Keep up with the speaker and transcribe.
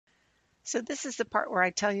So, this is the part where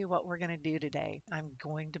I tell you what we're going to do today. I'm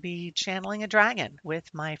going to be channeling a dragon with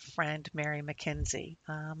my friend Mary McKenzie.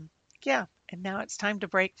 Yeah, and now it's time to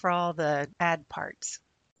break for all the ad parts.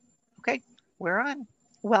 Okay, we're on.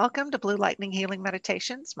 Welcome to Blue Lightning Healing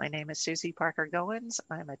Meditations. My name is Susie Parker Goins.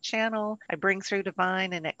 I'm a channel. I bring through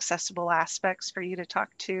divine and accessible aspects for you to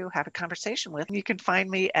talk to, have a conversation with. You can find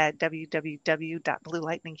me at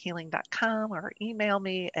www.bluelightninghealing.com or email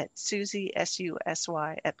me at Susie,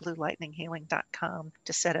 S-U-S-Y, at bluelightninghealing.com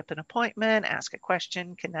to set up an appointment, ask a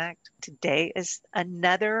question, connect. Today is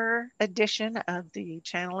another edition of the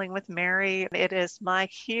Channeling with Mary. It is my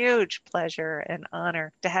huge pleasure and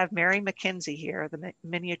honor to have Mary McKenzie here, the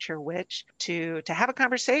miniature witch, to have a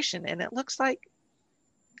conversation. And it looks like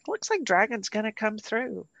Dragon's gonna come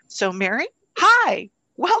through. So Mary, hi,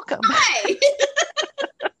 welcome. Hi.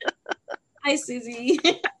 Hi, Susie.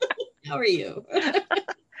 How are you?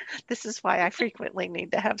 This is why I frequently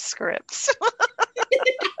need to have scripts.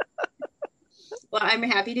 Well, I'm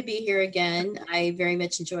happy to be here again. I very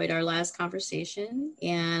much enjoyed our last conversation,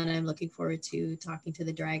 and I'm looking forward to talking to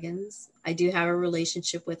the dragons. I do have a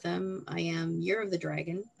relationship with them. I am Year of the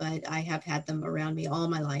Dragon, but I have had them around me all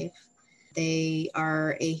my life. They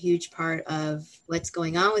are a huge part of what's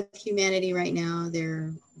going on with humanity right now.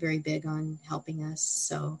 They're very big on helping us.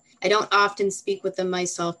 So I don't often speak with them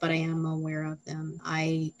myself, but I am aware of them.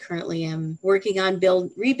 I currently am working on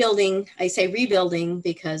rebuilding. I say rebuilding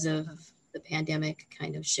because of the pandemic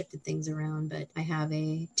kind of shifted things around, but I have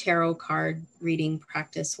a tarot card reading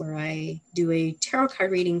practice where I do a tarot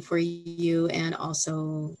card reading for you and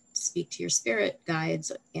also speak to your spirit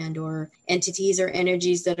guides and or entities or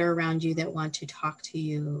energies that are around you that want to talk to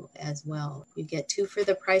you as well. You get 2 for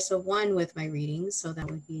the price of 1 with my readings. So that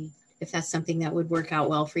would be, if that's something that would work out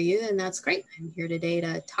well for you, then that's great. I'm here today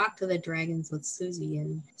to talk to the dragons with Susie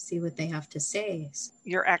and see what they have to say.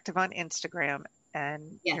 You're active on Instagram.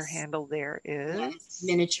 And yes. Your handle there is? Yes,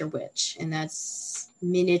 Miniature Witch. And that's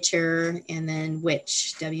miniature and then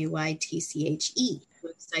witch, W-I-T-C-H-E.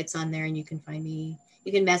 Website's on there and you can find me.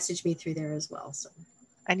 You can message me through there as well. So.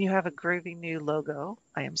 And you have a groovy new logo.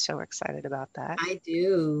 I am so excited about that. I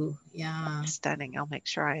do. Yeah. Stunning. I'll make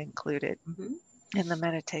sure I include it in the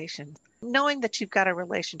meditation. Knowing that you've got a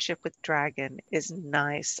relationship with dragon is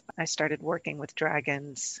nice. I started working with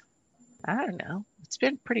dragons, I don't know, it's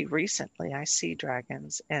been pretty recently. I see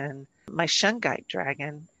dragons, and my Shungite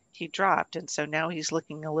dragon, he dropped, and so now he's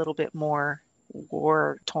looking a little bit more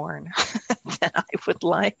war-torn than I would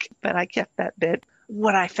like, but I kept that bit.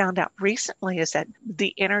 What I found out recently is that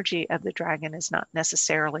the energy of the dragon is not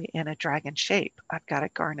necessarily in a dragon shape. I've got a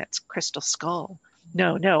Garnet's crystal skull.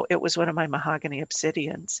 No, it was one of my mahogany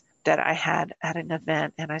obsidians that I had at an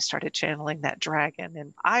event, and I started channeling that dragon.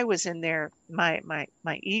 And I was in there, my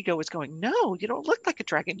ego was going, no, you don't look like a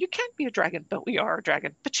dragon. You can't be a dragon, but we are a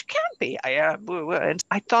dragon. But you can be. I am. And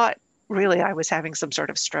I thought really I was having some sort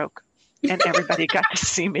of stroke, and everybody got to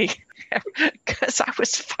see me because I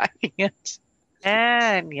was fighting it.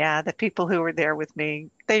 And yeah, the people who were there with me,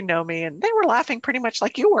 they know me, and they were laughing pretty much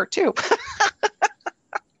like you were too.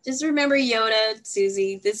 Just remember Yoda,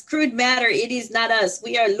 Susie, this crude matter, it is not us.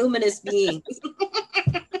 We are luminous beings.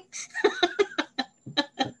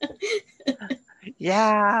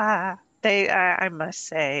 Yeah, I must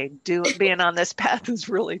say, being on this path has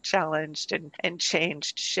really challenged and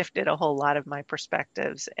changed, shifted a whole lot of my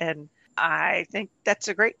perspectives. And I think that's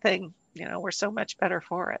a great thing. You know, we're so much better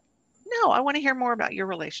for it. No, I want to hear more about your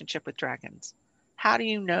relationship with dragons. How do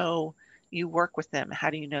you know you work with them? How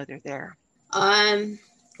do you know they're there?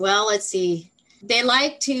 Well, let's see. They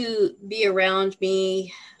like to be around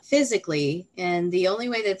me physically. And the only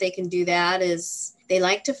way that they can do that is they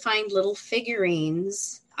like to find little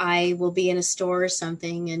figurines. I will be in a store or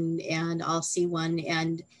something and I'll see one,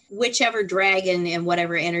 and whichever dragon and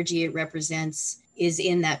whatever energy it represents is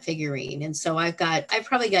in that figurine. And so I've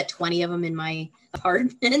probably got 20 of them in my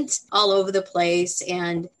apartment all over the place,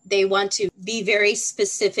 and they want to be very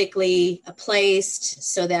specifically placed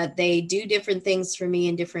so that they do different things for me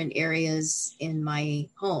in different areas in my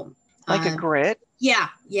home. Like a grid? Yeah.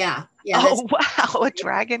 Oh, wow. A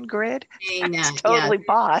dragon grid? That's totally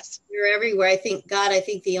boss. They're everywhere. I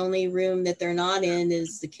think the only room that they're not in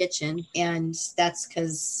is the kitchen. And that's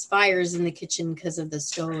because fire's in the kitchen because of the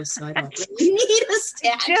stove. So I don't really need a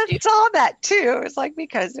statue. I just saw that too. It's like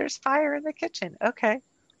because there's fire in the kitchen. Okay.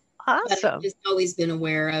 Awesome. But I've just always been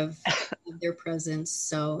aware of their presence.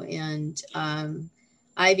 So, and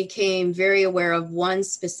I became very aware of one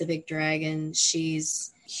specific dragon.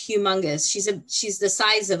 She's humongous. She's the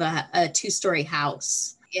size of a 2-story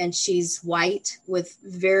house, and she's white with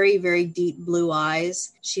very, very deep blue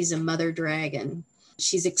eyes. She's a mother dragon.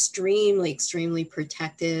 She's extremely, extremely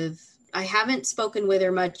protective. I haven't spoken with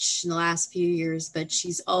her much in the last few years, but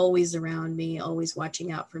she's always around me, always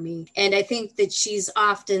watching out for me. And I think that she's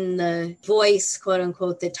often the voice, quote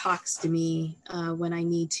unquote, that talks to me when I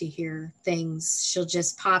need to hear things. She'll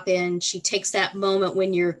just pop in. She takes that moment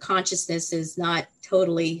when your consciousness is not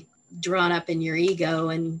totally drawn up in your ego,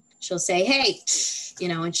 and she'll say, hey,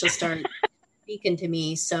 and she'll start speaking to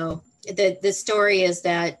me. So the story is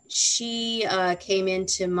that she came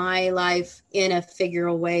into my life in a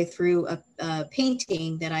figural way through a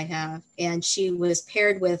painting that I have. And she was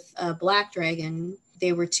paired with a black dragon.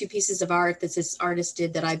 They were two pieces of art that this artist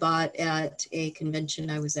did that I bought at a convention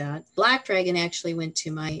I was at. Black dragon actually went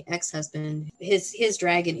to my ex-husband. His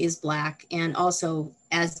dragon is black and also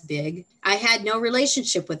as big. I had no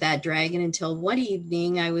relationship with that dragon until one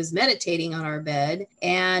evening I was meditating on our bed.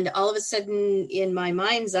 And all of a sudden in my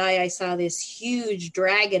mind's eye, I saw this huge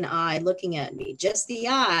dragon eye looking at me, just the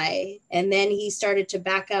eye. And then he started to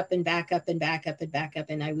back up and back up and back up and back up.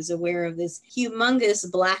 And I was aware of this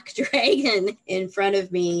humongous black dragon in front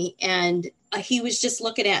of me. And he was just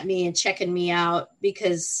looking at me and checking me out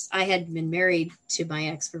because I hadn't been married to my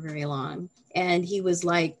ex for very long. And he was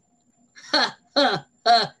like, ha, ha.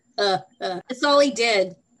 That's all he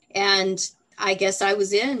did. And I guess I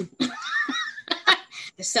was in.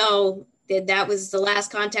 So that was the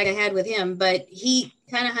last contact I had with him. But he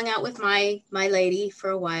kind of hung out with my lady for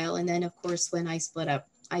a while. And then, of course, when I split up,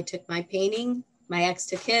 I took my painting, my ex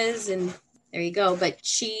took his, and there you go. But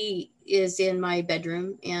she is in my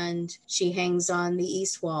bedroom and she hangs on the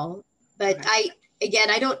east wall. But I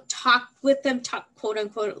don't talk with them, quote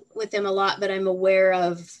unquote, with them a lot, but I'm aware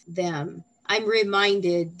of them. I'm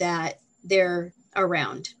reminded that they're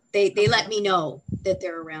around. They let me know that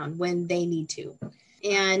they're around when they need to.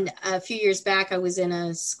 And a few years back, I was in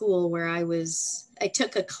a school where I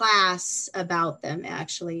took a class about them,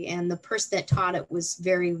 actually. And the person that taught it was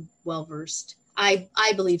very well versed. I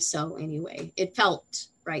believe so anyway. It felt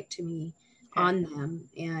right to me on them.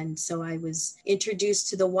 And so I was introduced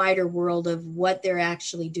to the wider world of what they're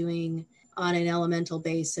actually doing on an elemental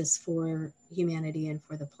basis for humanity and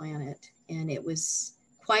for the planet. And it was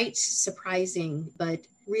quite surprising, but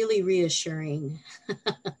really reassuring.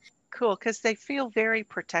 Cool, because they feel very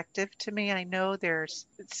protective to me. I know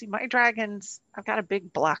my dragons, I've got a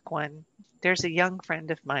big black one. There's a young friend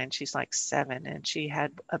of mine, she's like 7, and she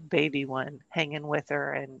had a baby one hanging with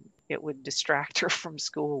her, and it would distract her from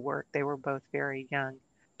schoolwork. They were both very young.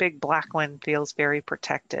 Big black one feels very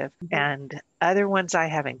protective. Mm-hmm. And other ones I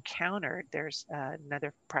have encountered, there's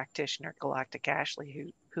another practitioner, Galactic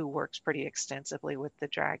Ashley, who works pretty extensively with the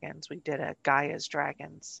dragons. We did a Gaia's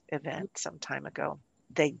Dragons event some time ago.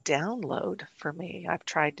 They download for me. I've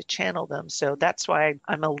tried to channel them. So that's why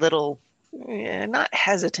I'm a little, not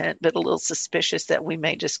hesitant, but a little suspicious that we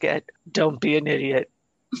may just get, don't be an idiot,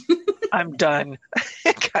 I'm done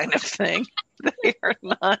kind of thing. They are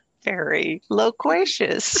not very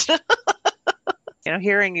loquacious.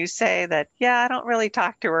 Hearing you say that, I don't really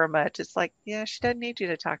talk to her much. It's like, she doesn't need you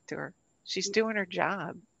to talk to her. She's doing her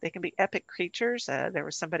job. They can be epic creatures. There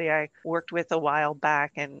was somebody I worked with a while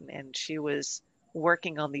back, and she was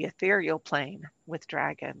working on the ethereal plane with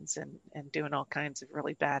dragons and doing all kinds of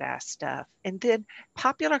really badass stuff. And then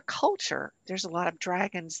popular culture, there's a lot of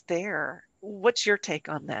dragons there. What's your take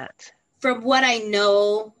on that? From what I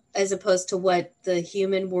know, as opposed to what the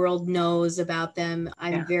human world knows about them,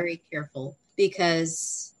 I'm very careful,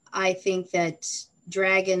 because I think that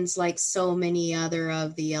dragons, like so many other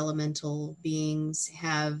of the elemental beings,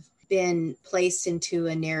 have been placed into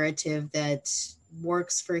a narrative that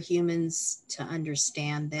works for humans to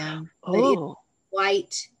understand them. Oh. But it's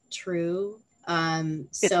quite true.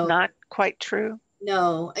 It's not quite true?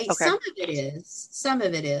 No, okay. Some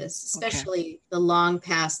of it is, especially the long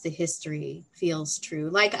past the history feels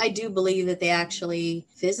true. Like, I do believe that they actually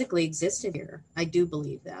physically existed here. I do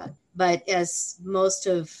believe that. But as most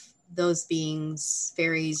of those beings,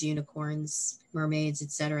 fairies, unicorns, mermaids,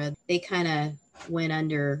 etc., they kind of went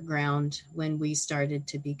underground when we started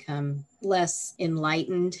to become less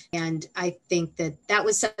enlightened. And I think that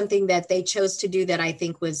was something that they chose to do that I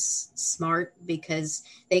think was smart, because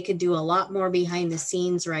they could do a lot more behind the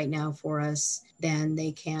scenes right now for us than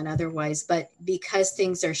they can otherwise. But because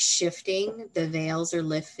things are shifting, the veils are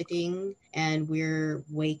lifting, and we're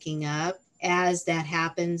waking up. As that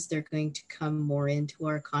happens, they're going to come more into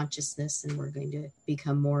our consciousness, and we're going to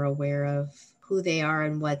become more aware of who they are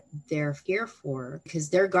and what they're here for, because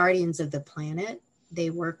they're guardians of the planet. They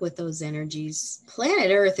work with those energies. Planet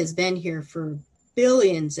Earth has been here for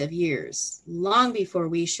billions of years, long before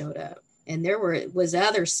we showed up. And there was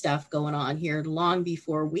other stuff going on here long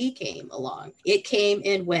before we came along. It came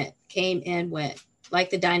and went, like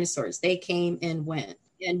the dinosaurs. They came and went,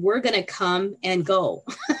 and we're going to come and go.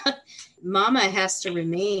 Mama has to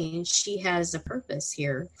remain. She has a purpose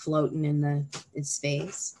here floating in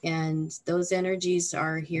space. And those energies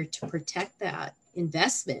are here to protect that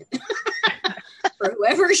investment for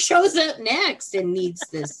whoever shows up next and needs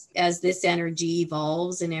this. As this energy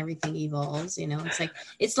evolves and everything evolves,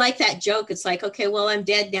 it's like that joke. It's like, okay, well, I'm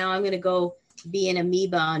dead now. I'm going to go be an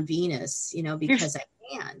amoeba on Venus, because I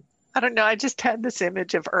can. I don't know. I just had this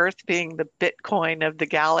image of Earth being the Bitcoin of the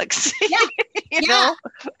galaxy. Yeah.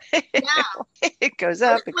 It goes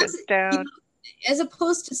up, it goes down. As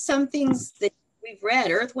opposed to some things that we've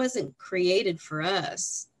read, Earth wasn't created for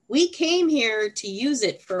us. We came here to use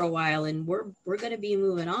it for a while, and we're going to be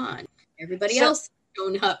moving on. Everybody else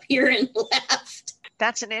shown up here and left.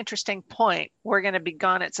 That's an interesting point. We're going to be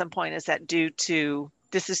gone at some point. Is that due to,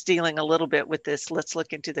 this is dealing a little bit with this, let's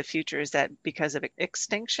look into the future. Is that because of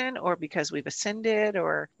extinction or because we've ascended,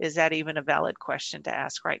 or is that even a valid question to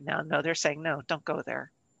ask right now? No, they're saying, no, don't go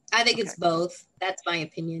there. I think it's both. That's my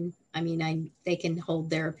opinion. I mean, they can hold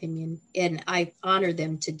their opinion, and I honor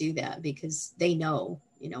them to do that because they know,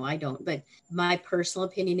 I don't. But my personal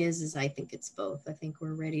opinion is I think it's both. I think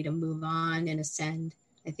we're ready to move on and ascend.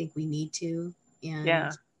 I think we need to. And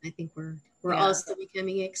I think we're also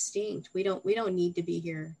becoming extinct. We don't need to be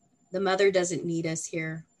here. The mother doesn't need us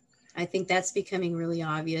here. I think that's becoming really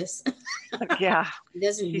obvious. Yeah. She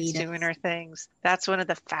doesn't She's need us. doing her things. That's one of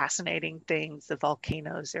the fascinating things, the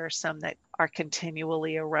volcanoes. There are some that are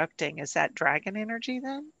continually erupting. Is that dragon energy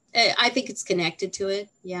then? I think it's connected to it.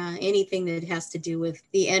 Yeah. Anything that has to do with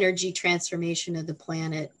the energy transformation of the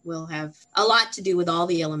planet will have a lot to do with all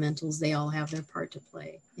the elementals. They all have their part to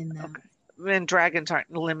play in that. Okay. And dragons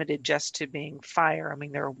aren't limited just to being fire. I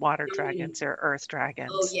mean, there are water dragons, there are earth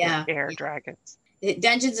dragons, there are air dragons.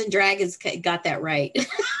 Dungeons and Dragons got that right.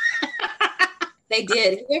 They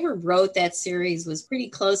did. Whoever wrote that series was pretty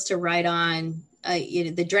close to right on.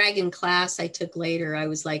 The dragon class I took later, I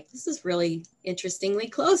was like, this is really interestingly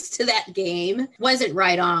close to that game. Wasn't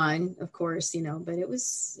right on, of course, but it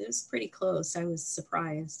was pretty close. I was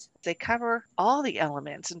surprised. They cover all the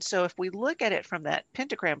elements. And so if we look at it from that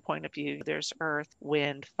pentagram point of view, there's earth,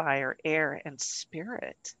 wind, fire, air, and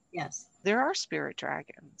spirit. Yes. There are spirit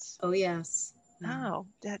dragons. Oh, yes. Oh,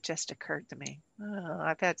 that just occurred to me. Oh,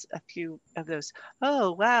 I've had a few of those,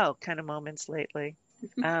 oh, wow, kind of moments lately.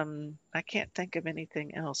 I can't think of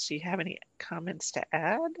anything else. Do you have any comments to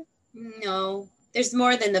add? No, there's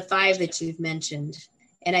more than the 5 that you've mentioned.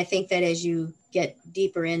 And I think that as you get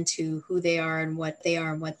deeper into who they are and what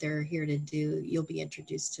they're here to do, you'll be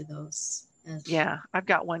introduced to those. Yeah, I've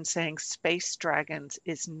got one saying space dragons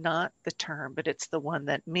is not the term, but it's the one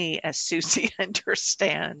that me as Susie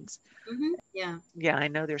understands. Mm-hmm. Yeah. Yeah, I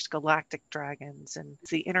know there's galactic dragons, and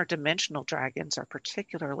the interdimensional dragons are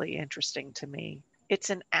particularly interesting to me. It's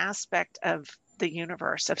an aspect of the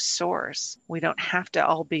universe, of source. We don't have to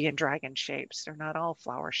all be in dragon shapes. They're not all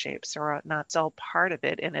flower shapes. They're not, it's all part of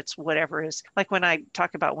it. And it's whatever is, like when I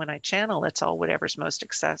talk about when I channel, it's all whatever's most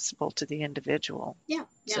accessible to the individual. Yeah.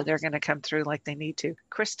 So they're going to come through like they need to.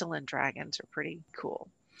 Crystalline dragons are pretty cool.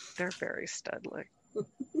 They're very studly.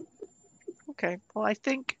 Okay. Well, I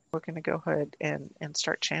think we're going to go ahead and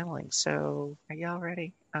start channeling. So are y'all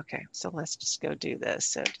ready? Okay. So let's just go do this.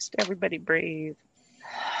 So just everybody breathe.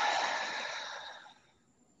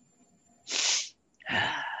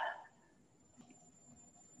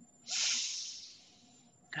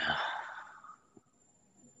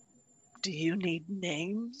 Do you need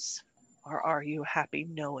names, or are you happy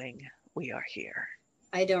knowing we are here?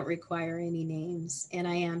 I don't require any names, and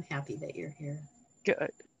I am happy that you're here.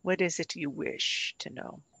 Good. What is it you wish to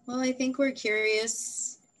know? Well, I think we're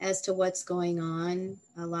curious as to what's going on.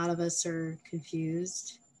 A lot of us are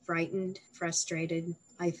confused, frightened, frustrated.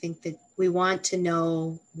 I think that we want to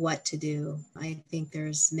know what to do. I think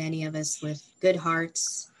there's many of us with good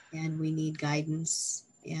hearts, and we need guidance,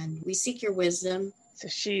 and we seek your wisdom. So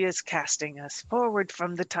she is casting us forward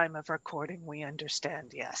from the time of recording. We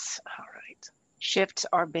understand. Yes. All right. Shifts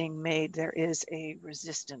are being made. There is a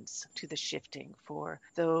resistance to the shifting for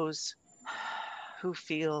those who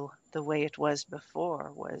feel the way it was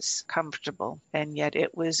before was comfortable, and yet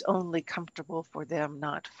it was only comfortable for them,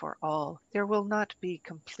 not for all. There will not be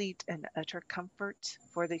complete and utter comfort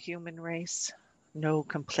for the human race. No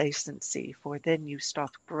complacency, for then you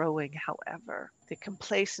stop growing. However, the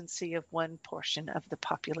complacency of one portion of the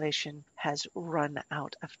population has run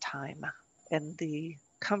out of time, and the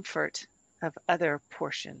comfort of other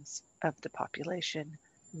portions of the population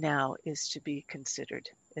now is to be considered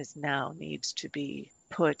is now needs to be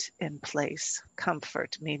put in place.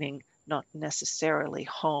 Comfort, meaning not necessarily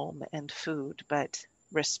home and food, but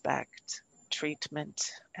respect,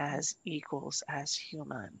 treatment as equals, as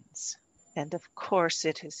humans. And of course,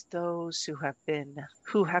 it is those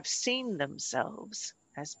who have seen themselves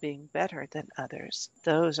as being better than others.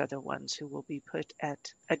 Those are the ones who will be put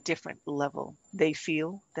at a different level. They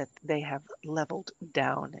feel that they have leveled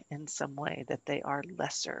down in some way, that they are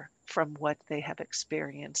lesser from what they have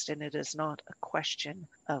experienced. And it is not a question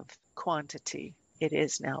of quantity. It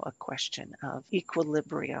is now a question of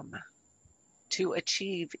equilibrium. To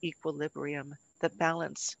achieve equilibrium, the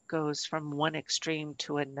balance goes from one extreme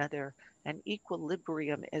to another, and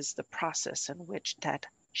equilibrium is the process in which that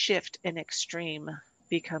shift in extreme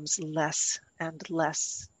becomes less and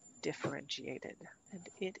less differentiated. And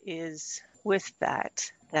it is with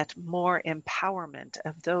that more empowerment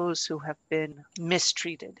of those who have been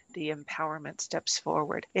mistreated, the empowerment steps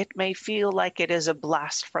forward. It may feel like it is a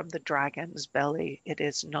blast from the dragon's belly. It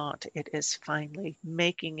is not. It is finally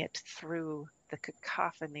making it through the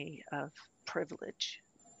cacophony of privilege.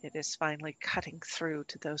 It is finally cutting through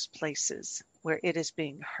to those places where it is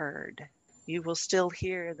being heard. You will still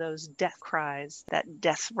hear those death cries, that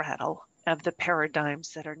death rattle of the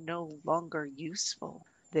paradigms that are no longer useful.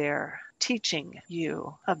 They're teaching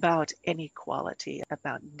you about inequality,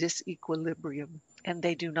 about disequilibrium, and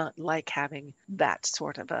they do not like having that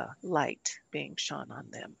sort of a light being shone on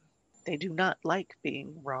them. They do not like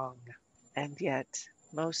being wrong, and yet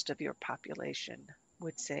most of your population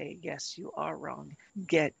would say, yes, you are wrong.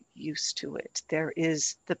 Get used to it. There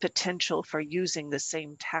is the potential for using the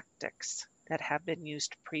same tactics that have been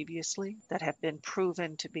used previously, that have been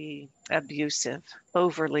proven to be abusive,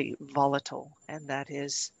 overly volatile, and that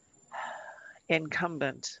is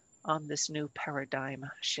incumbent on this new paradigm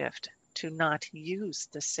shift to not use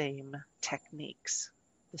the same techniques,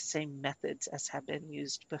 the same methods as have been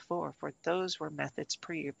used before, for those were methods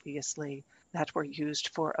previously that were used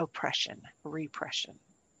for oppression, repression.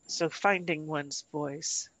 So finding one's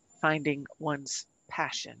voice, finding one's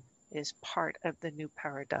passion is part of the new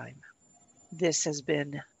paradigm. This has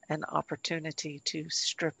been an opportunity to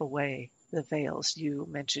strip away the veils. You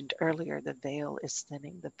mentioned earlier, the veil is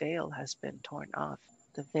thinning. The veil has been torn off.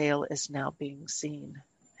 The veil is now being seen.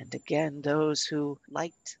 And again, those who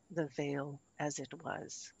liked the veil as it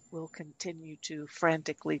was will continue to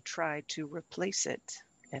frantically try to replace it.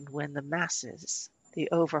 And when the masses, the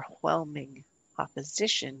overwhelming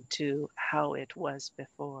opposition to how it was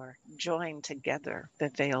before, join together, the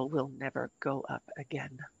veil will never go up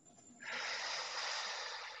again.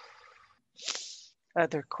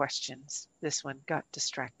 Other questions? This one got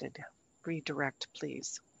distracted. Redirect,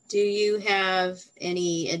 please. Do you have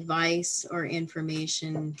any advice or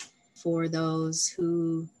information for those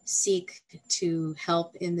who seek to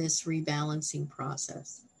help in this rebalancing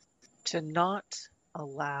process? To not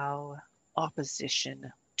allow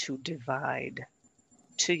opposition to divide,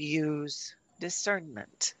 to use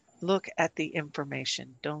discernment. Look at the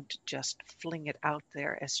information. Don't just fling it out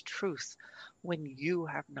there as truth when you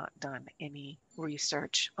have not done any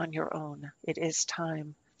research on your own. It is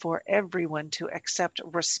time for everyone to accept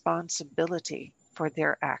responsibility for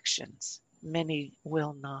their actions. Many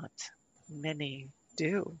will not. Many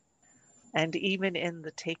do. And even in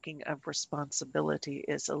the taking of responsibility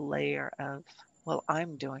is a layer of, well,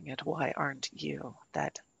 I'm doing it. Why aren't you?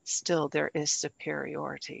 That still there is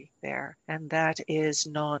superiority there. And that is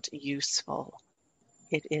not useful.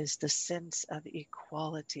 It is the sense of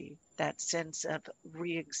equality, that sense of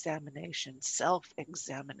re-examination,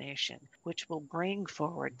 self-examination, which will bring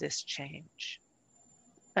forward this change.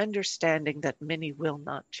 Understanding that many will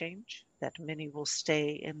not change, that many will stay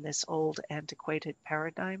in this old antiquated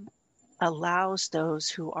paradigm, allows those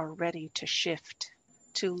who are ready to shift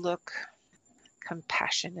to look.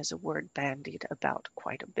 Compassion is a word bandied about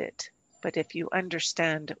quite a bit. But if you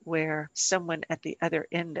understand where someone at the other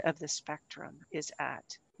end of the spectrum is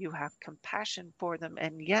at, you have compassion for them,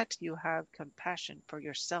 and yet you have compassion for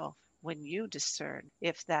yourself when you discern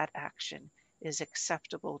if that action is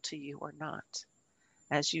acceptable to you or not.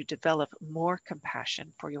 As you develop more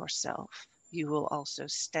compassion for yourself, you will also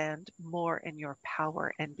stand more in your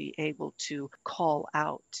power and be able to call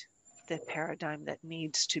out the paradigm that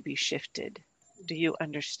needs to be shifted. Do you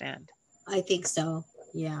understand? I think so,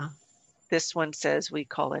 yeah. This one says we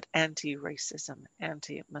call it anti-racism,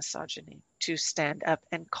 anti-misogyny, to stand up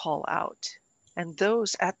and call out. And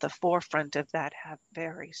those at the forefront of that have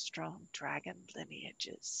very strong dragon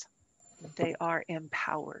lineages. They are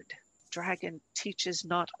empowered. Dragon teaches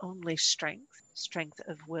not only strength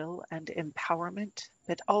of will and empowerment,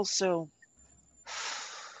 but also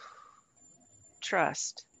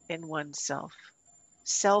trust in oneself,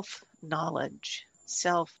 self-knowledge,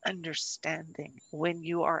 self-understanding. When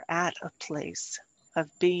you are at a place of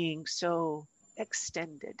being so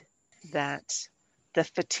extended that the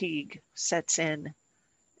fatigue sets in,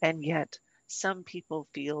 and yet some people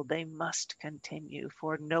feel they must continue,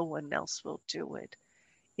 for no one else will do it.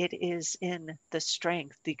 It is in the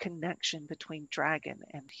strength, the connection between dragon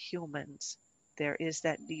and humans. There is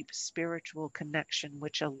that deep spiritual connection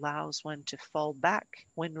which allows one to fall back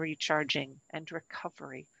when recharging, and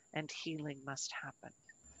recovery and healing must happen.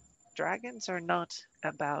 Dragons are not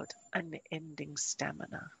about unending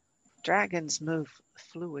stamina. Dragons move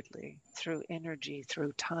fluidly through energy,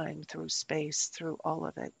 through time, through space, through all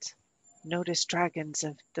of it. Notice dragons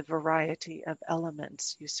of the variety of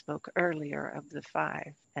elements you spoke earlier of the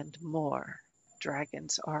 5 and more.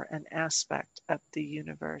 Dragons are an aspect of the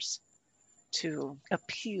universe to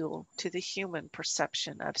appeal to the human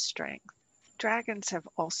perception of strength. Dragons have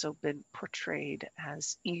also been portrayed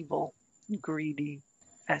as evil, greedy,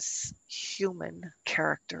 as human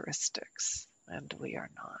characteristics, and we are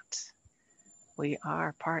not. We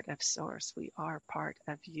are part of Source. We are part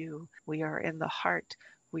of you. We are in the heart.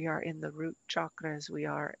 We are in the root chakras. We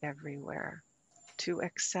are everywhere. To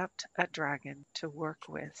accept a dragon to work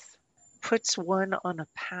with puts one on a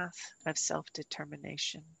path of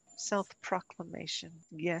self-determination, self-proclamation.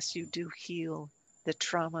 Yes, you do heal the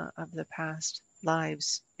trauma of the past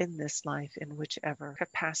lives in this life, in whichever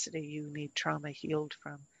capacity you need trauma healed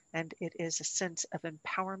from. And it is a sense of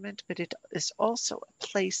empowerment, but it is also a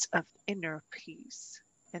place of inner peace.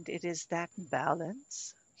 And it is that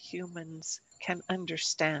balance humans can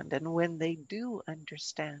understand. And when they do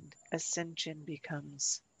understand, ascension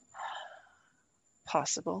becomes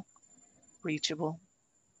possible, reachable.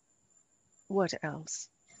 What else?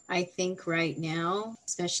 I think right now,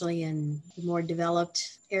 especially in more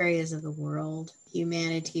developed areas of the world,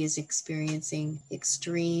 humanity is experiencing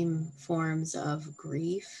extreme forms of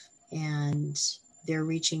grief, and they're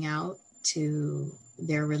reaching out to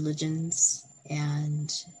their religions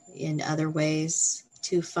and in other ways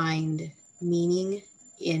to find meaning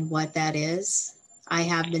in what that is. I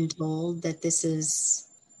have been told that this is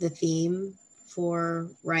the theme for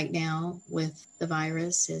right now with the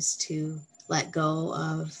virus, is to let go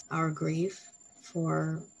of our grief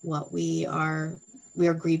for what we are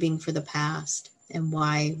grieving for the past and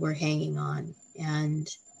why we're hanging on. And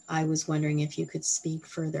I was wondering if you could speak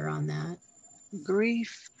further on that.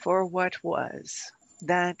 Grief for what was.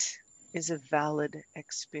 That is a valid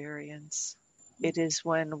experience. It is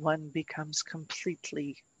when one becomes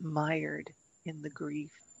completely mired in the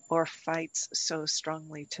grief or fights so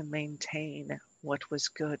strongly to maintain what was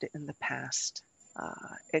good in the past.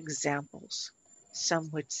 Examples. Some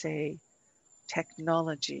would say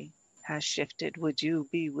technology has shifted. Would you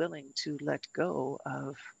be willing to let go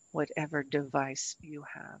of whatever device you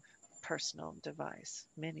have, personal device?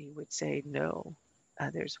 Many would say no.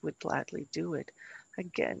 Others would gladly do it.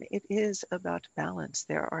 Again, it is about balance.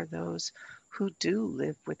 There are those who do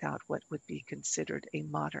live without what would be considered a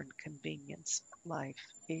modern convenience life.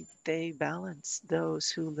 They balance those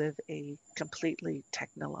who live a completely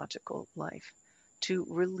technological life. To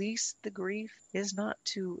release the grief is not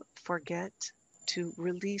to forget. To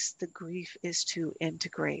release the grief is to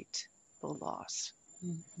integrate the loss.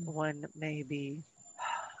 Mm-hmm. One may be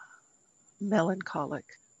melancholic.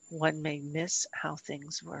 One may miss how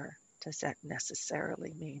things were. Does that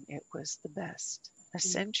necessarily mean it was the best?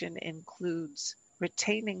 Ascension includes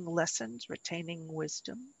retaining lessons, retaining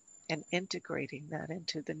wisdom, and integrating that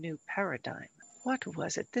into the new paradigm. What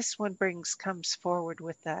was it? This one comes forward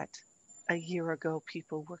with that. A year ago,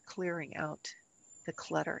 people were clearing out the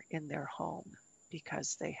clutter in their home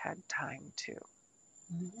because they had time to.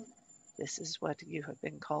 Mm-hmm. This is what you have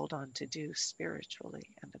been called on to do spiritually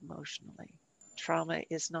and emotionally. Trauma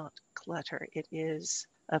is not clutter. It is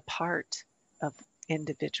a part of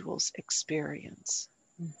individuals' experience.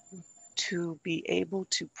 Mm-hmm. To be able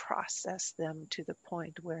to process them to the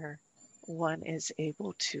point where one is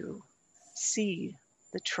able to see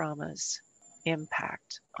the trauma's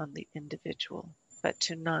impact on the individual, but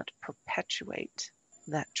to not perpetuate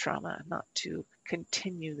that trauma, not to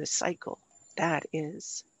continue the cycle. That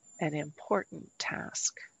is an important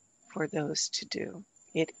task for those to do.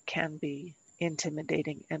 It can be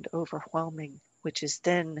intimidating and overwhelming, which is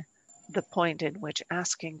then the point in which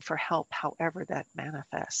asking for help, however that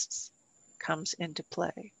manifests, comes into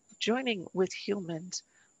play. Joining with humans,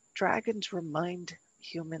 dragons remind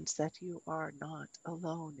humans that you are not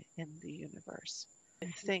alone in the universe. I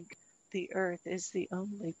think the Earth is the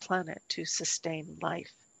only planet to sustain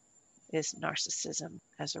life is narcissism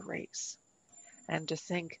as a race. And to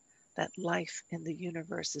think that life in the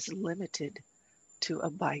universe is limited to a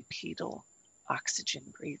bipedal,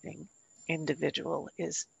 oxygen-breathing individual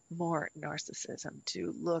is more narcissism,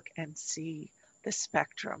 to look and see the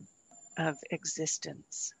spectrum of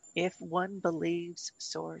existence. If one believes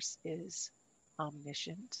Source is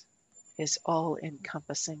omniscient, is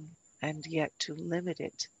all-encompassing, and yet to limit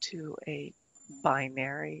it to a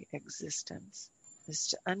binary existence is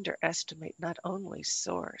to underestimate not only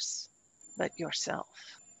Source, but yourself,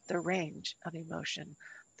 the range of emotion,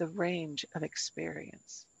 the range of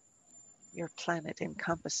experience. Your planet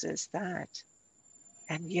encompasses that,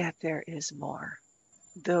 and yet there is more.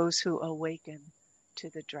 Those who awaken to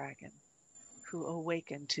the dragon, who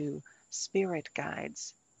awaken to spirit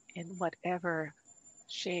guides in whatever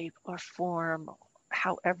shape or form,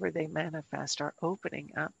 however they manifest, are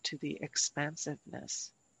opening up to the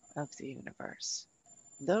expansiveness of the universe.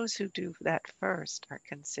 Those who do that first are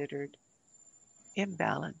considered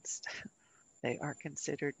imbalanced. They are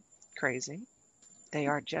considered crazy. They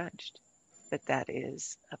are judged. But that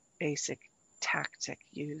is a basic tactic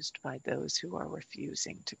used by those who are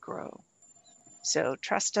refusing to grow. So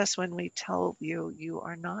trust us when we tell you you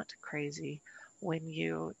are not crazy when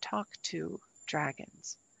you talk to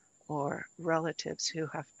dragons or relatives who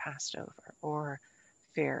have passed over or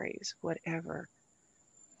fairies, whatever,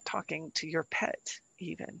 talking to your pet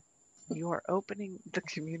even. You are opening the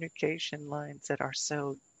communication lines that are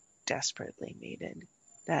so desperately needed.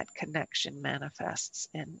 That connection manifests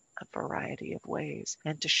in a variety of ways.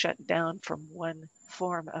 And to shut down from one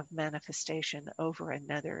form of manifestation over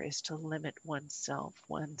another is to limit oneself,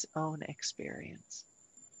 one's own experience.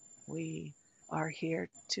 We are here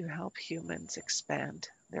to help humans expand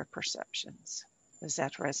their perceptions. Does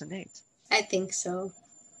that resonate? I think so.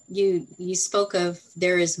 You spoke of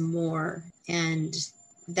there is more, and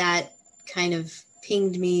that kind of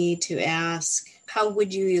pinged me to ask, how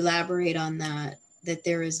would you elaborate on that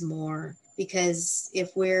there is more? Because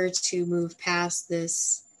if we're to move past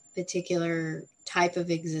this particular type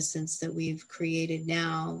of existence that we've created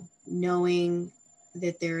now, knowing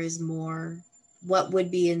that there is more, what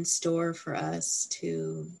would be in store for us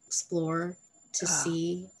to explore, to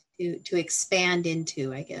see, to expand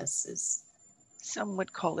into, I guess is. Some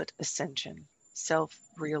would call it ascension,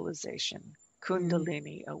 self-realization,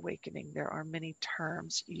 Kundalini awakening. There are many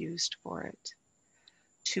terms used for it.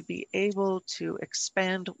 To be able to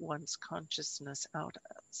expand one's consciousness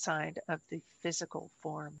outside of the physical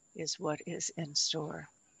form is what is in store.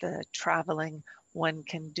 The traveling one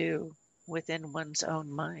can do within one's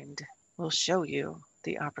own mind will show you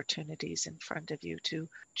the opportunities in front of you to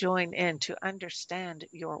join in, to understand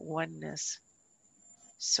your oneness.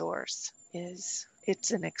 Source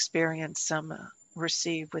it's an experience some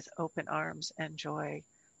receive with open arms and joy,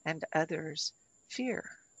 and others fear,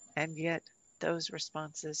 and yet those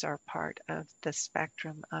responses are part of the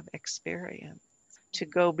spectrum of experience. To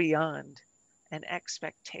go beyond an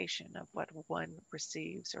expectation of what one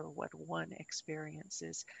receives or what one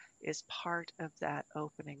experiences is part of that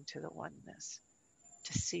opening to the oneness,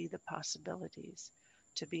 to see the possibilities,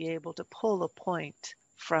 to be able to pull a point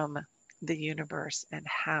from the universe and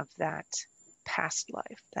have that past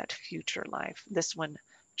life, that future life. This one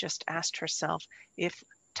just asked herself, if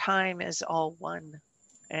time is all one,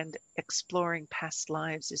 and exploring past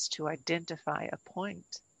lives is to identify a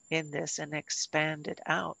point in this and expand it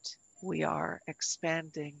out. We are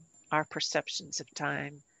expanding our perceptions of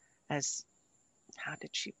time as, how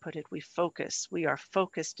did she put it? We are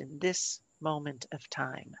focused in this moment of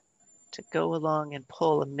time. To go along and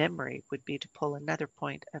pull a memory would be to pull another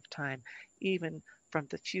point of time, even from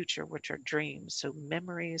the future, which are dreams. So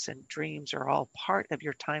memories and dreams are all part of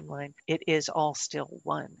your timeline. It is all still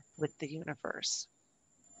one with the universe.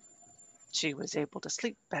 She was able to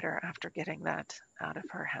sleep better after getting that out of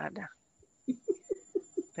her head.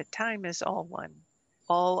 But time is all one.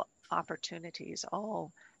 All opportunities,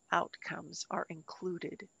 all outcomes are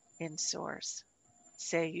included in Source.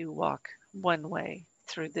 Say you walk one way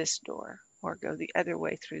through this door or go the other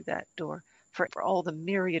way through that door. For all the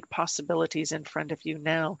myriad possibilities in front of you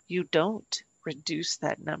now, you don't reduce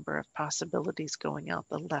that number of possibilities going out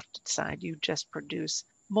the left side. You just produce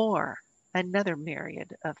more. Another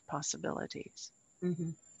myriad of possibilities.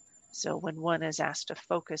 So when one is asked to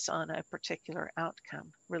focus on a particular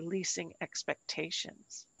outcome, releasing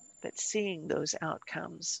expectations, but seeing those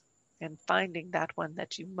outcomes and finding that one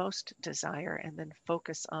that you most desire, and then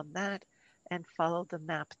focus on that and follow the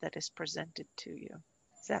map that is presented to you.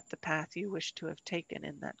 Is that the path you wish to have taken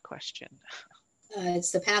in that question?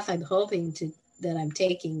 It's the path I'm hoping that I'm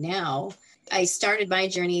taking now. I started my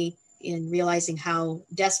journey in realizing how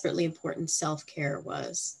desperately important self-care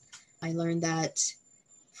was. I learned that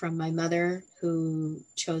from my mother, who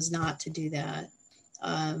chose not to do that.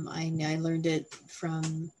 I learned it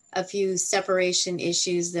from a few separation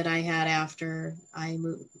issues that I had after I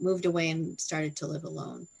moved away and started to live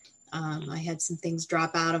alone. I had some things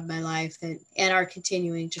drop out of my life and are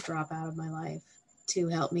continuing to drop out of my life to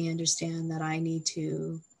help me understand that I need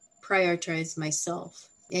to prioritize myself,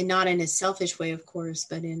 and not in a selfish way, of course,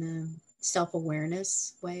 but in a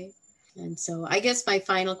self-awareness way. And so I guess my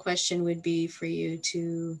final question would be for you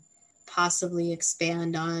to possibly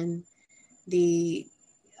expand on the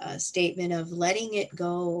statement of letting it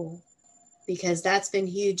go, because that's been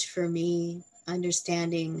huge for me,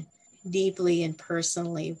 understanding deeply and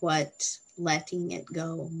personally what letting it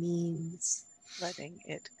go means. Letting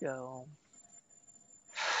it go.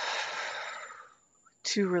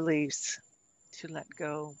 To release, to let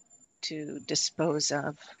go, to dispose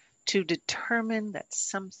of, to determine that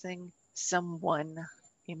something, someone,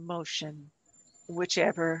 emotion,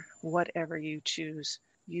 whichever, whatever you choose,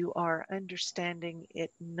 you are understanding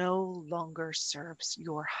it no longer serves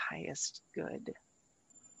your highest good.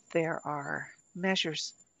 There are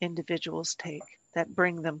measures individuals take that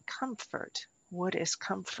bring them comfort. What is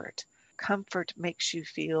comfort? Comfort makes you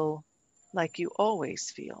feel like you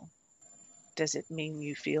always feel. Does it mean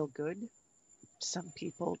you feel good? Some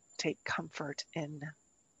people take comfort in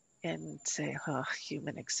say,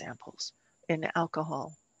 human examples. In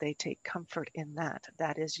alcohol, they take comfort in that.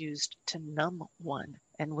 That is used to numb one.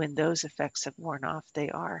 And when those effects have worn off, they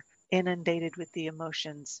are inundated with the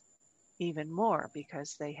emotions even more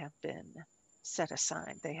because they have been set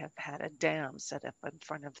aside. They have had a dam set up in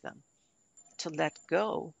front of them. To let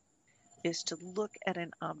go is to look at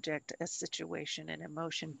an object, a situation, an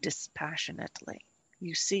emotion dispassionately.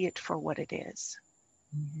 You see it for what it is.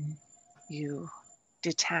 Mm-hmm. You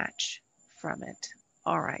detach from it.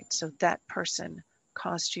 All right, so that person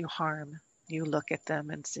caused you harm. You look at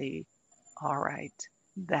them and see, all right,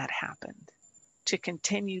 that happened. To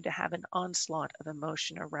continue to have an onslaught of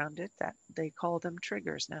emotion around it, that they call them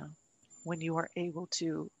triggers now. When you are able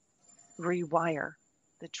to rewire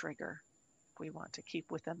the trigger, if we want to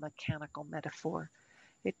keep with a mechanical metaphor,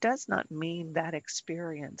 it does not mean that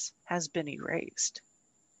experience has been erased.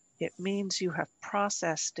 It means you have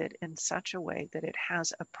processed it in such a way that it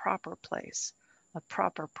has a proper place, a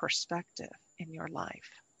proper perspective in your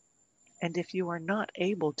life. And if you are not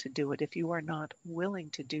able to do it, if you are not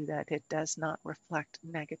willing to do that, it does not reflect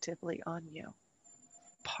negatively on you.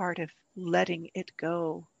 Part of letting it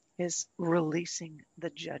go is releasing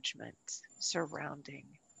the judgment surrounding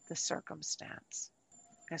the circumstance.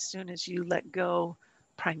 As soon as you let go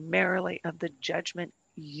primarily of the judgment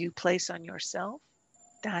you place on yourself,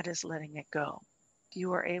 that is letting it go.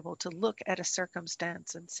 You are able to look at a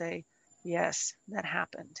circumstance and say, yes, that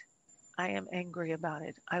happened. I am angry about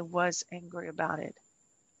it. I was angry about it.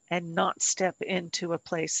 And not step into a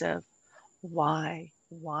place of, why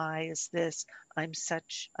is this? I'm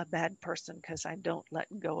such a bad person because I don't let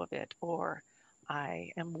go of it, or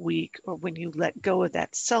I am weak. Or when you let go of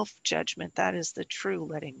that self-judgment, that is the true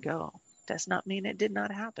letting go. Does not mean it did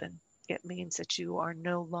not happen. It means that you are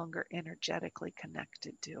no longer energetically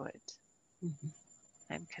connected to it, mm-hmm.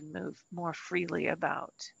 and can move more freely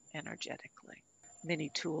about energetically. Many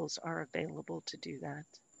tools are available to do that.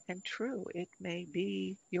 And true, it may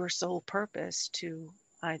be your sole purpose to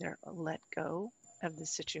either let go of the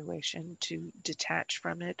situation, to detach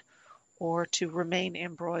from it, or to remain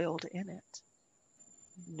embroiled in it.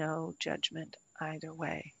 No judgment either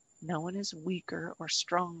way. No one is weaker or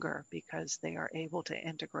stronger because they are able to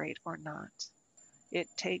integrate or not. It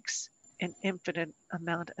takes an infinite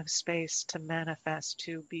amount of space to manifest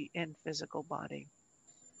to be in physical body.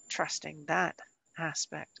 Trusting that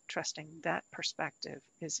aspect, trusting that perspective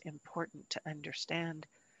is important to understand.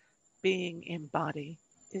 Being in body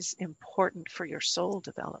is important for your soul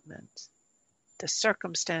development. The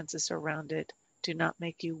circumstances around it do not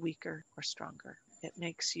make you weaker or stronger. It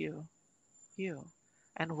makes you, you.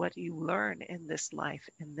 And what you learn in this life,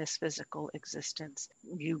 in this physical existence,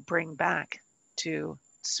 you bring back to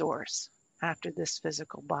source after this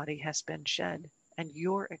physical body has been shed, and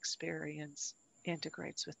your experience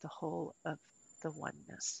integrates with the whole of the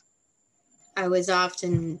oneness. I was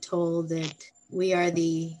often told that we are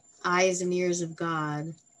the eyes and ears of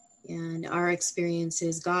God, and our experience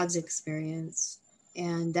is God's experience.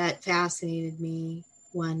 And that fascinated me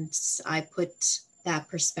once I put that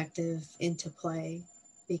perspective into play,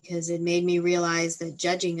 because it made me realize that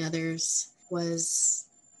judging others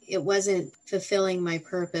wasn't fulfilling my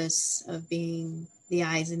purpose of being the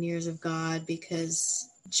eyes and ears of God, because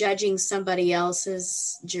judging somebody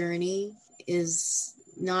else's journey is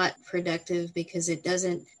not productive, because it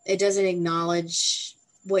doesn't acknowledge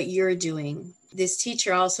what you're doing. This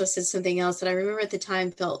teacher also said something else that I remember at the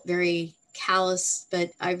time felt very callous,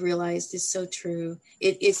 but I realized is so true.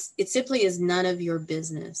 It simply is none of your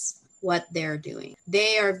business what they're doing.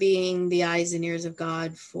 They are being the eyes and ears of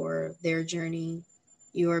God for their journey.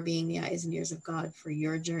 You are being the eyes and ears of God for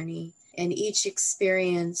your journey. And each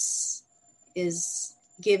experience is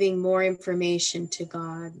giving more information to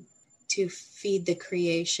God to feed the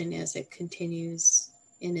creation as it continues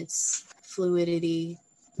in its fluidity.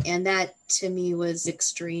 And that to me was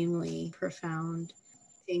extremely profound.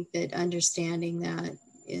 I think that understanding that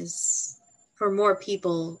is for more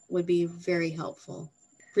people would be very helpful.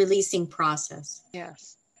 Releasing process.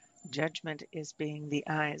 Yes. Judgment is being the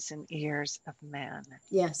eyes and ears of man.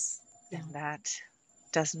 Yes. Yeah. And that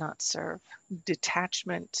does not serve.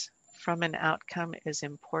 Detachment from an outcome is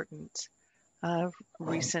important.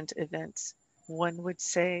 Recent events, one would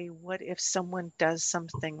say, what if someone does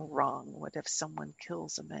something wrong? What if someone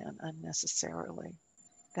kills a man unnecessarily?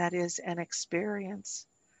 That is an experience.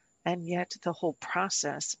 And yet the whole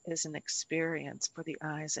process is an experience for the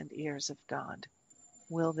eyes and ears of God.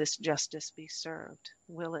 Will this justice be served?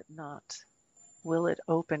 Will it not? Will it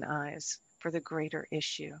open eyes for the greater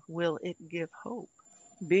issue? Will it give hope?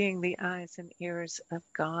 Being the eyes and ears of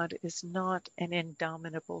God is not an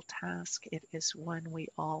indomitable task. It is one we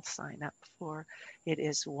all sign up for. It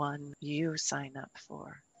is one you sign up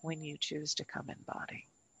for when you choose to come in body.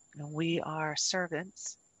 And we are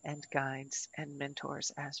servants and guides and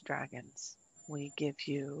mentors as dragons. We give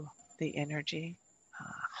you the energy,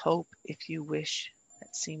 hope if you wish.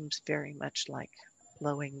 It seems very much like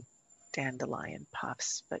blowing dandelion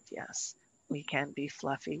puffs, but yes, we can be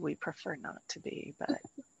fluffy. We prefer not to be, but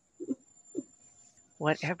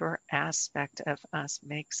whatever aspect of us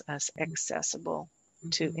makes us accessible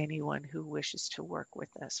to anyone who wishes to work with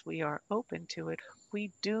us, we are open to it.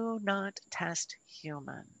 We do not test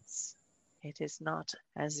humans. It is not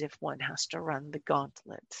as if one has to run the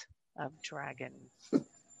gauntlet of dragon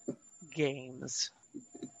games.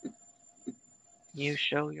 You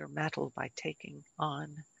show your mettle by taking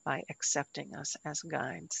on, by accepting us as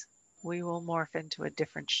guides. We will morph into a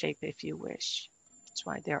different shape if you wish. That's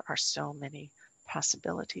why there are so many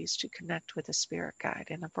possibilities to connect with a spirit guide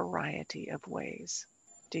in a variety of ways.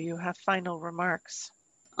 Do you have final remarks?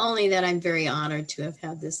 Only that I'm very honored to have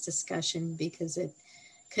had this discussion because it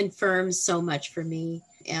confirms so much for me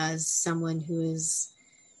as someone who is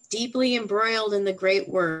deeply embroiled in the great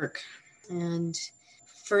work and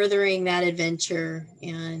furthering that adventure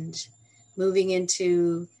and moving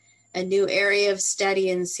into a new area of study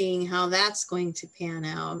and seeing how that's going to pan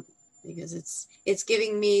out, because it's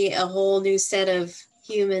giving me a whole new set of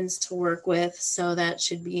humans to work with, so that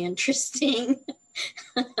should be interesting.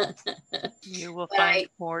 You will find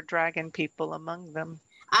more dragon people among them.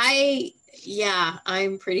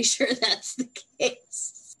 I'm pretty sure that's the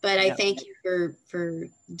case. But I thank you for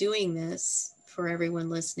doing this for everyone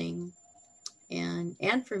listening,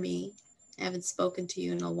 and for me. I haven't spoken to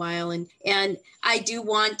you in a while, and I do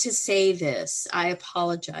want to say this. I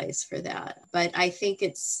apologize for that, but I think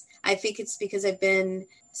it's because I've been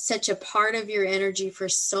such a part of your energy for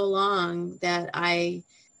so long that I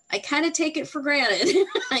kind of take it for granted.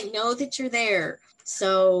 I know that you're there.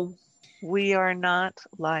 So we are not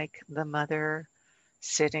like the mother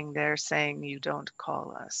sitting there saying, you don't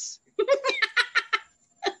call us.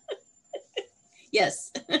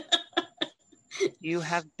 Yes. You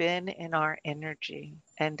have been in our energy.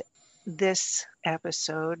 And this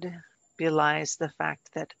episode belies the fact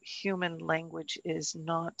that human language is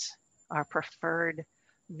not our preferred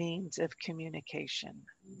means of communication.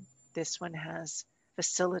 This one has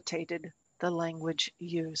facilitated the language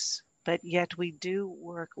use, but yet we do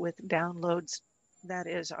work with downloads. That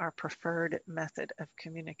is our preferred method of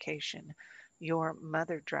communication. Your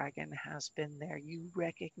mother dragon has been there. You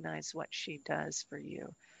recognize what she does for you.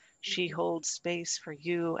 She holds space for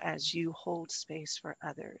you as you hold space for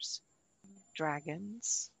others.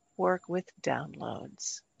 Dragons work with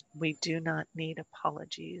downloads. We do not need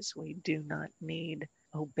apologies. We do not need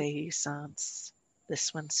obeisance.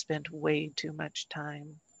 This one spent way too much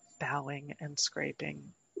time bowing and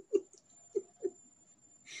scraping.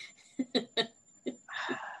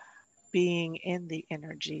 Being in the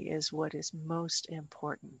energy is what is most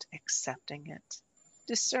important, accepting it.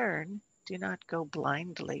 Discern, do not go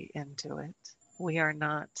blindly into it. We are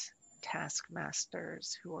not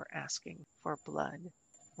taskmasters who are asking for blood.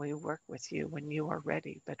 We work with you when you are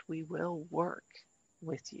ready, but we will work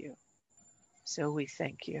with you. So we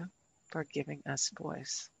thank you for giving us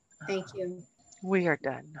voice. Thank you. We are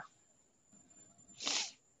done.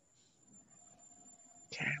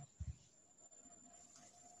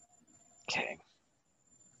 Okay.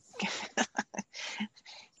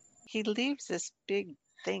 he leaves this big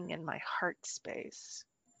thing in my heart space.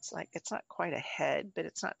 It's like, it's not quite a head, but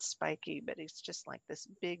it's not spiky, but it's just like this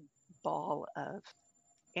big ball of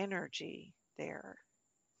energy there.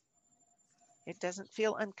 It doesn't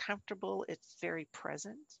feel uncomfortable. It's very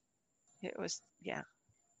present. It was, yeah.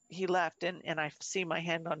 He left and I see my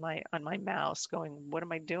hand on my mouse going, what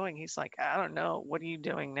am I doing? He's like, I don't know. What are you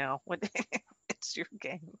doing now? What it's your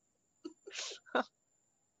game.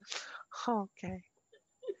 Okay.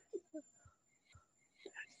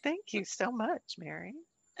 Thank you so much, Mary.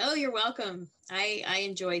 Oh, you're welcome. I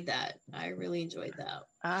enjoyed that. I really enjoyed that.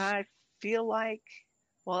 I feel like,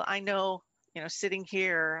 well, I know, sitting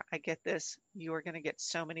here, I get this, you are going to get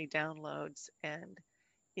so many downloads. And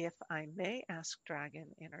if I may ask Dragon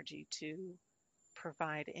Energy to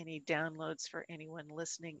provide any downloads for anyone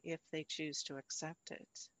listening, if they choose to accept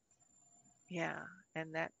it. Yeah.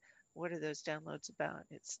 And what are those downloads about?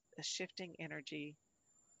 It's a shifting energy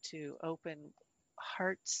to open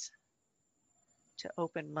hearts, to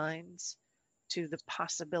open minds, to the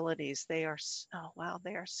possibilities. They are, oh wow,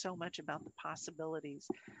 they are so much about the possibilities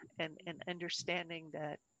and understanding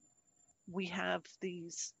that we have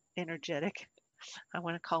these energetic, I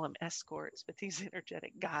want to call them escorts, but these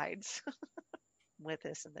energetic guides with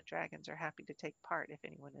us, and the dragons are happy to take part if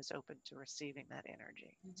anyone is open to receiving that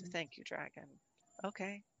energy. So thank you, Dragon.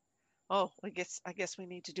 Okay. Oh, I guess we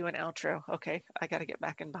need to do an outro. Okay, I got to get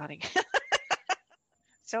back in body.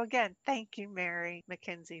 So again, thank you, Mary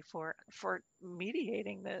McKenzie, for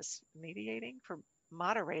moderating this.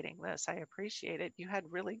 I appreciate it. You had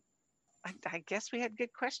really, I guess we had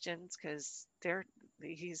good questions because they're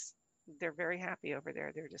very happy over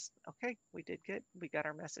there. They're just, okay, we did good. We got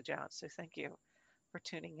our message out. So thank you for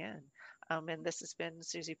tuning in. And this has been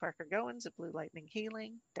Susie Parker Goins of Blue Lightning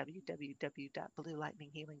Healing,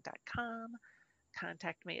 www.bluelightninghealing.com.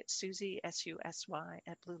 Contact me at Susie, SUSY,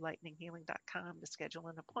 at bluelightninghealing.com to schedule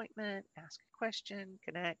an appointment, ask a question,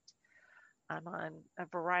 connect. I'm on a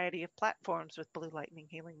variety of platforms with Blue Lightning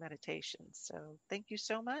Healing Meditations. So thank you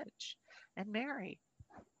so much. And Mary,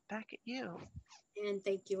 back at you. And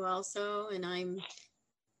thank you also. And I'm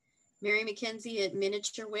Mary McKenzie at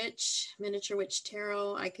Miniature Witch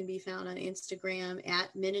Tarot. I can be found on Instagram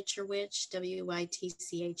at Miniature Witch,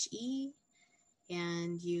 WYTCHE.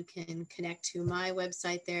 And you can connect to my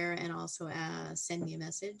website there and also send me a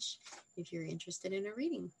message if you're interested in a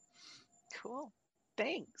reading. Cool.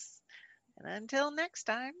 Thanks. And until next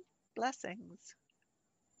time, blessings.